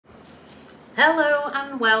Hello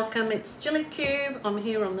and welcome, it's Gilly Kube. I'm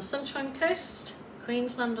here on the Sunshine Coast,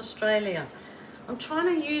 Queensland, Australia. I'm trying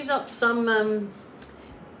to use up some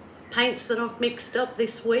paints that I've mixed up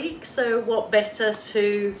this week, so what better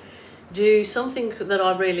to do something that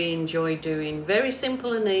I really enjoy doing. Very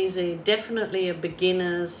simple and easy, definitely a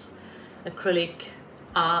beginner's acrylic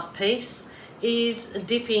art piece, is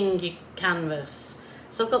dipping canvas.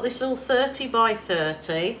 So I've got this little 30 by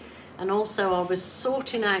 30. And also I was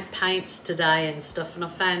sorting out paints today and stuff, and I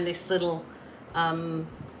found this little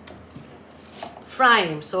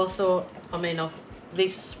frame. So I thought,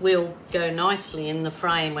 this will go nicely in the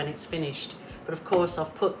frame when it's finished. But of course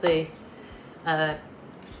I've put the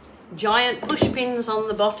giant push pins on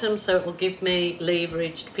the bottom so it will give me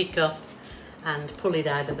leverage to pick up and pull it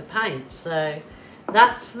out of the paint. So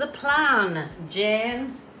that's the plan,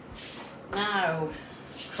 Jen. Now,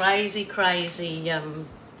 crazy.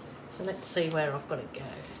 So let's see where I've got to go.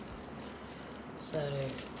 So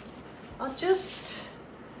I'll just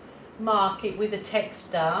mark it with a text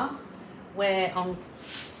star where I'm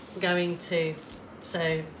going to,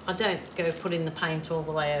 so I don't go putting the paint all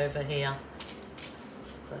the way over here.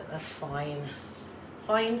 So that's fine.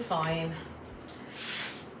 Fine.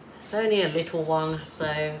 It's only a little one, so,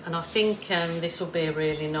 and I think this will be a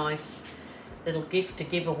really nice little gift to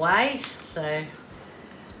give away. So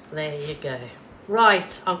there you go.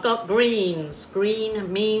 Right, I've got greens,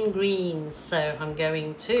 mean greens, so I'm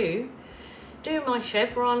going to do my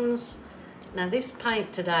chevrons. Now this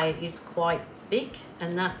paint today is quite thick,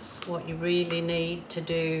 and that's what you really need to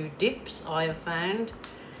do dips, I have found.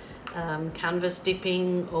 Canvas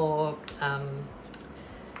dipping or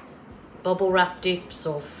bubble wrap dips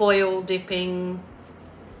or foil dipping.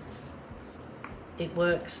 It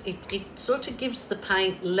works, it sort of gives the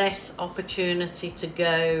paint less opportunity to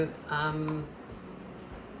go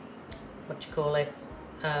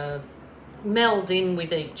meld in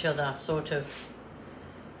with each other, sort of.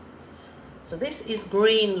 So this is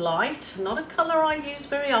green light, not a colour I use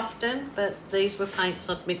very often, but these were paints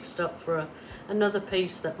I'd mixed up for another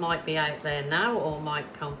piece that might be out there now or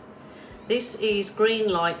might come. This is green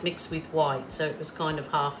light mixed with white, so it was kind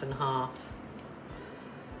of half and half.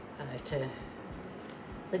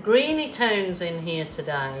 The greeny tones in here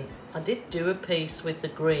today, I did do a piece with the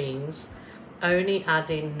greens, only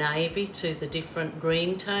adding navy to the different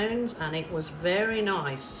green tones, and it was very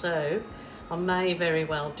nice. So I may very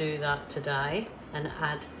well do that today and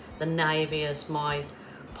add the navy as my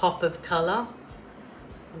pop of colour.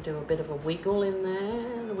 I'll do a bit of a wiggle in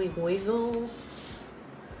there, the wiggles.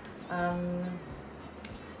 I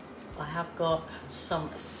have got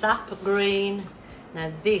some sap green.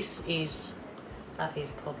 Now that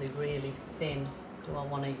is probably really thin. Do I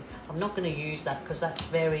want to? I'm not going to use that because that's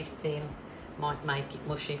very thin. Might make it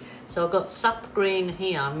mushy. So I've got sap green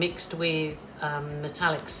here mixed with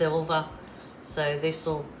metallic silver, so this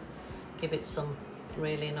will give it some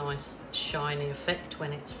really nice shiny effect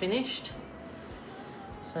when it's finished.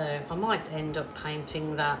 So I might end up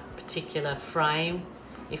painting that particular frame,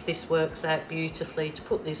 if this works out beautifully, to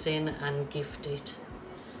put this in and gift it.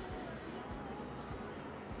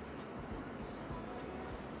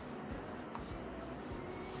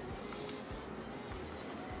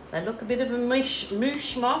 They look a bit of a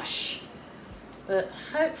moosh-mosh, but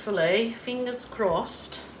hopefully, fingers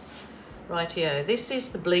crossed. Rightio, this is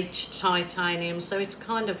the bleached titanium, so it's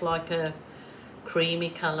kind of like a creamy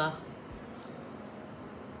colour.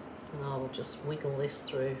 And I'll just wiggle this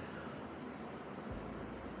through.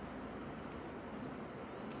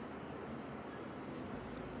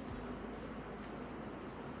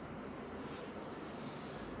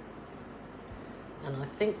 And I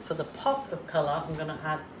think for the pop of colour, I'm going to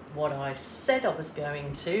add what I said I was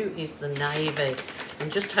going to, is the navy. I'm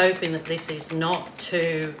just hoping that this is not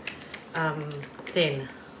too thin.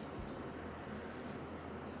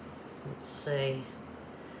 Let's see.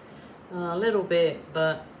 A little bit,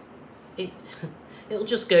 but it'll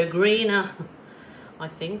just go greener, I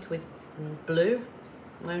think, with blue,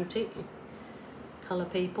 won't it? Colour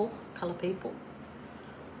people.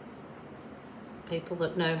 People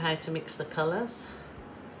that know how to mix the colours.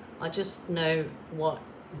 I just know what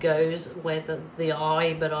goes with the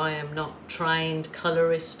eye, but I am not trained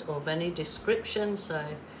colourist of any description, so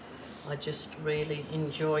I just really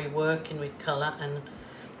enjoy working with colour and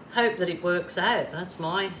hope that it works out. I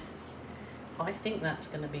think that's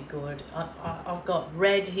going to be good. I've got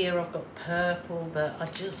red here, I've got purple, but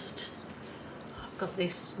I've got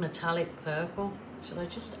this metallic purple. Should I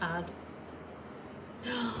just add?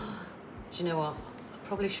 Do you know what? I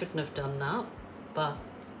probably shouldn't have done that, but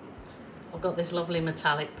I've got this lovely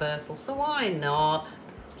metallic purple, so why not?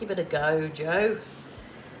 Give it a go, Joe.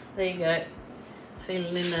 There you go.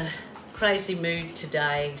 feeling in a crazy mood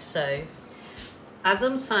today. So as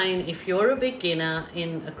I'm saying, if you're a beginner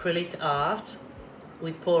in acrylic art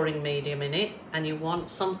with pouring medium in it and you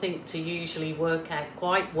want something to usually work out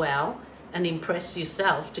quite well and impress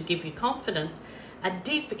yourself to give you confidence, a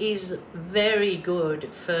dip is very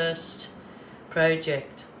good first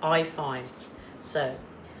project, I find. So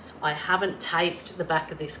I haven't taped the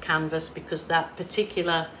back of this canvas because that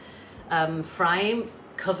particular frame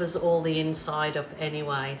covers all the inside up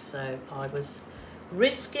anyway, so I was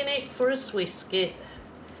risking it for a Swisskit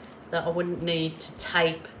that I wouldn't need to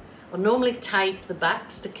tape. I normally tape the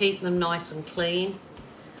backs to keep them nice and clean,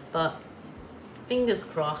 but fingers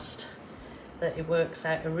crossed that it works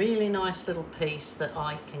out a really nice little piece that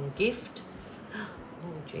I can gift.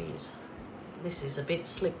 Oh geez, this is a bit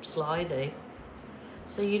slip slidey.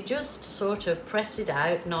 So you just sort of press it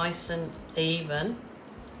out nice and even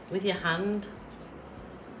with your hand.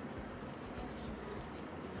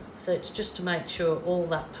 So it's just to make sure all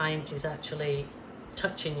that paint is actually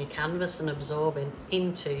touching your canvas and absorbing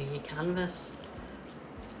into your canvas.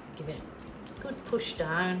 Give it a good push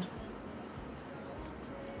down.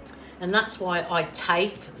 And that's why I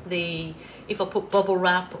tape if I put bubble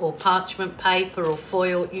wrap or parchment paper or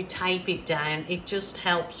foil, you tape it down. It just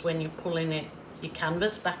helps when you're pulling your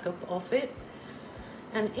canvas back up off it.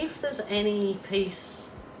 And if there's any piece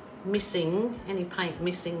missing, any paint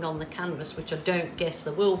missing on the canvas, which I don't guess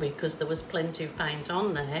there will be because there was plenty of paint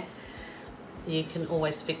on there, you can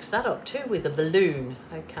always fix that up too with a balloon.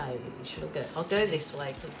 Okay, should I go? I'll go this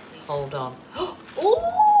way. Hold on. Oh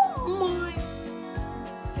my!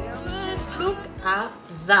 Look at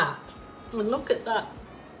that! Look at that!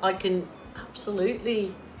 I can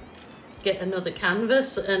absolutely get another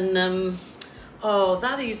canvas, and oh,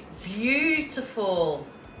 that is beautiful!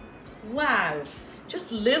 Wow!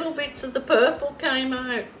 Just little bits of the purple came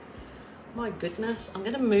out. My goodness, I'm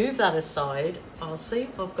going to move that aside. I'll see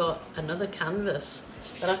if I've got another canvas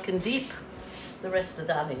that I can dip the rest of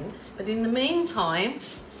that in. But in the meantime,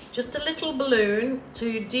 just a little balloon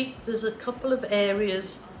to dip. There's a couple of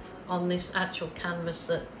areas on this actual canvas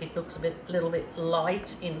that it looks a little bit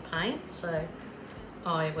light in paint. So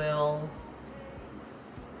I'll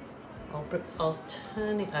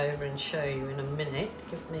turn it over and show you in a minute.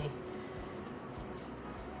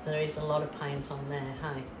 There is a lot of paint on there,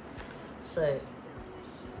 hey? So,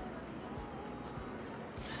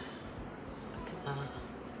 look at that.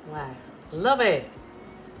 Wow. Love it.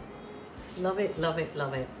 Love it, love it,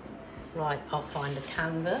 love it. Right, I'll find a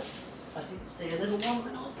canvas. I did see a little one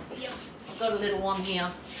when I was here. I've got a little one here.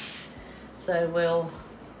 So we'll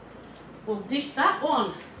dip that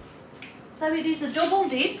one. So it is a double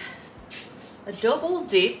dip. A double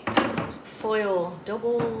dip foil.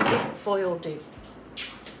 Double dip foil dip.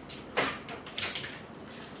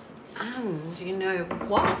 And you know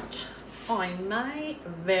what? I may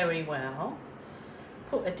very well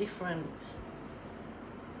put a different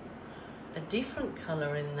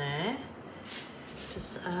colour in there.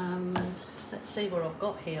 Just let's see what I've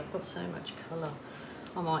got here. I've got so much colour.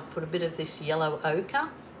 I might put a bit of this yellow ochre.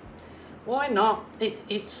 Why not?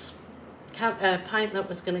 It's paint that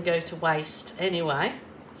was going to go to waste anyway,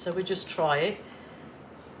 so we just try it.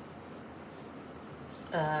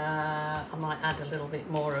 I might add a little bit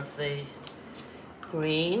more of the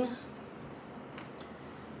green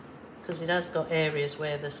because it has got areas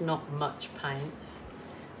where there's not much paint.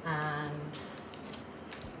 And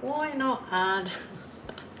why not add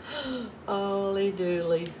holy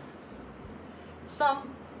dooly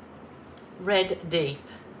some red deep.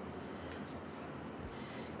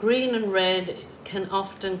 Green and red can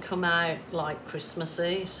often come out like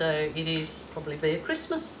Christmassy, so it is probably be a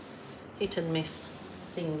Christmas hit and miss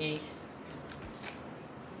thingy.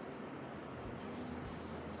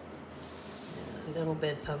 A little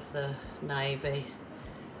bit of the navy.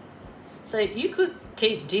 So you could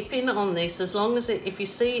keep dipping on this as long as if you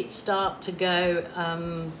see it start to go,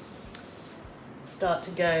 oh,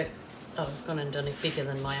 I've gone and done it bigger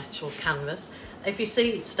than my actual canvas. If you see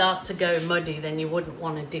it start to go muddy, then you wouldn't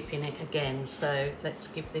want to dip in it again. So let's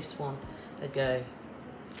give this one a go.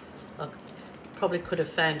 I probably could have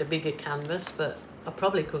found a bigger canvas, but I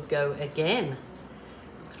probably could go again.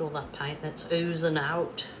 Look at all that paint that's oozing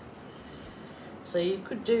out. So you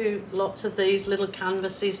could do lots of these little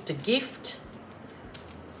canvases to gift.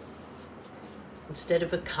 Instead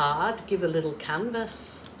of a card, give a little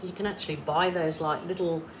canvas. You can actually buy those like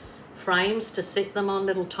little frames to sit them on,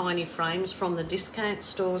 little tiny frames from the discount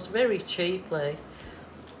stores very cheaply.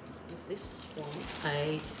 Let's give this one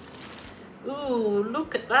a... Ooh,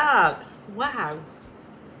 look at that. Wow.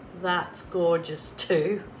 That's gorgeous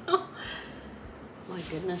too. My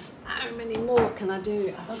goodness, how many more can I do?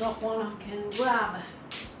 Have I got one I can grab?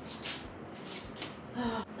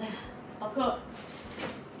 Oh, I've got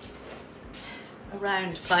a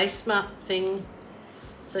round placemat thing,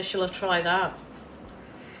 so shall I try that?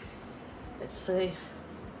 Let's see.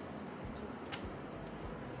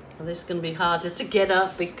 Well, this is going to be harder to get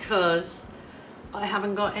up because I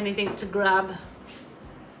haven't got anything to grab.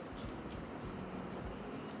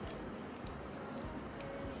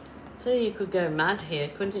 So you could go mad here,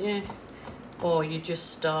 couldn't you? Or you just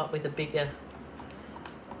start with a bigger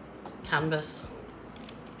canvas.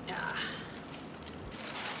 Yeah.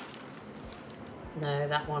 No,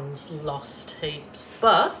 that one's lost heaps,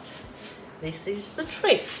 but this is the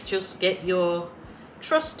trick. Just get your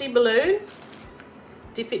trusty balloon,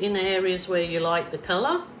 dip it in areas where you like the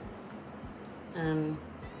colour, and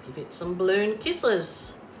give it some balloon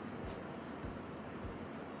kisses.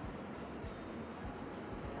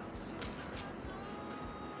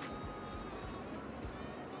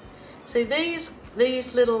 So these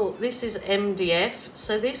little, this is MDF,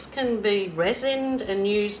 so this can be resined and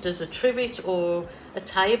used as a trivet or a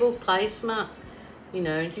table placemat. You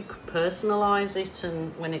know, you could personalise it,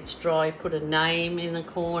 and when it's dry put a name in the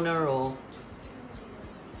corner, or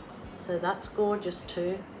so that's gorgeous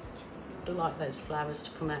too. I like those flowers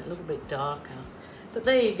to come out a little bit darker, but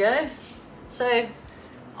there you go. So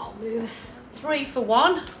I'll do 3 for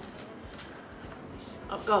 1.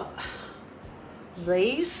 I've got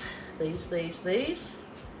these, and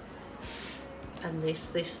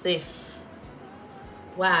this.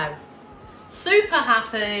 Wow, super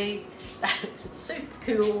happy. Super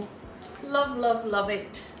cool. Love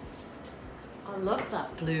it. I love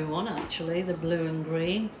that blue one actually, the blue and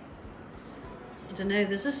green. I don't know,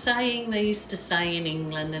 there's a saying they used to say in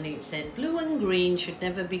England, and it said blue and green should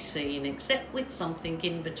never be seen except with something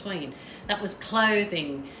in between. That was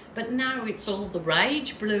clothing, but now it's all the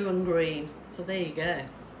rage, blue and green. So there you go.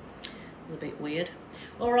 A bit weird.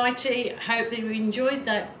 Alrighty, hope that you enjoyed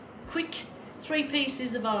that quick 3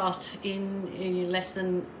 pieces of art in less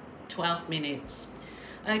than 12 minutes.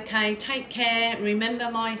 Okay, take care. Remember,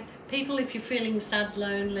 my people, if you're feeling sad,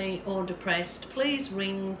 lonely or depressed, please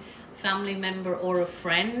ring a family member or a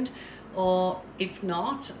friend, or if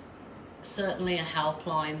not, certainly a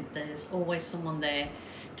helpline. There's always someone there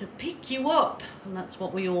to pick you up, and that's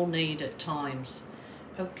what we all need at times.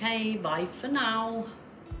 Okay, bye for now.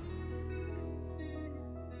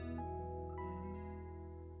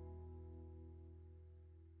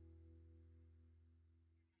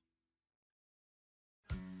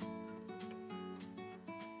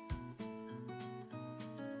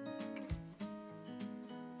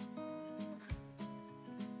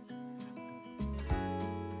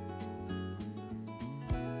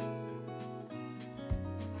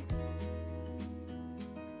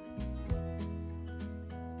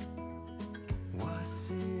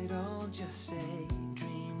 Was it all just a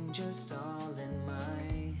dream, just all in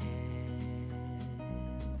my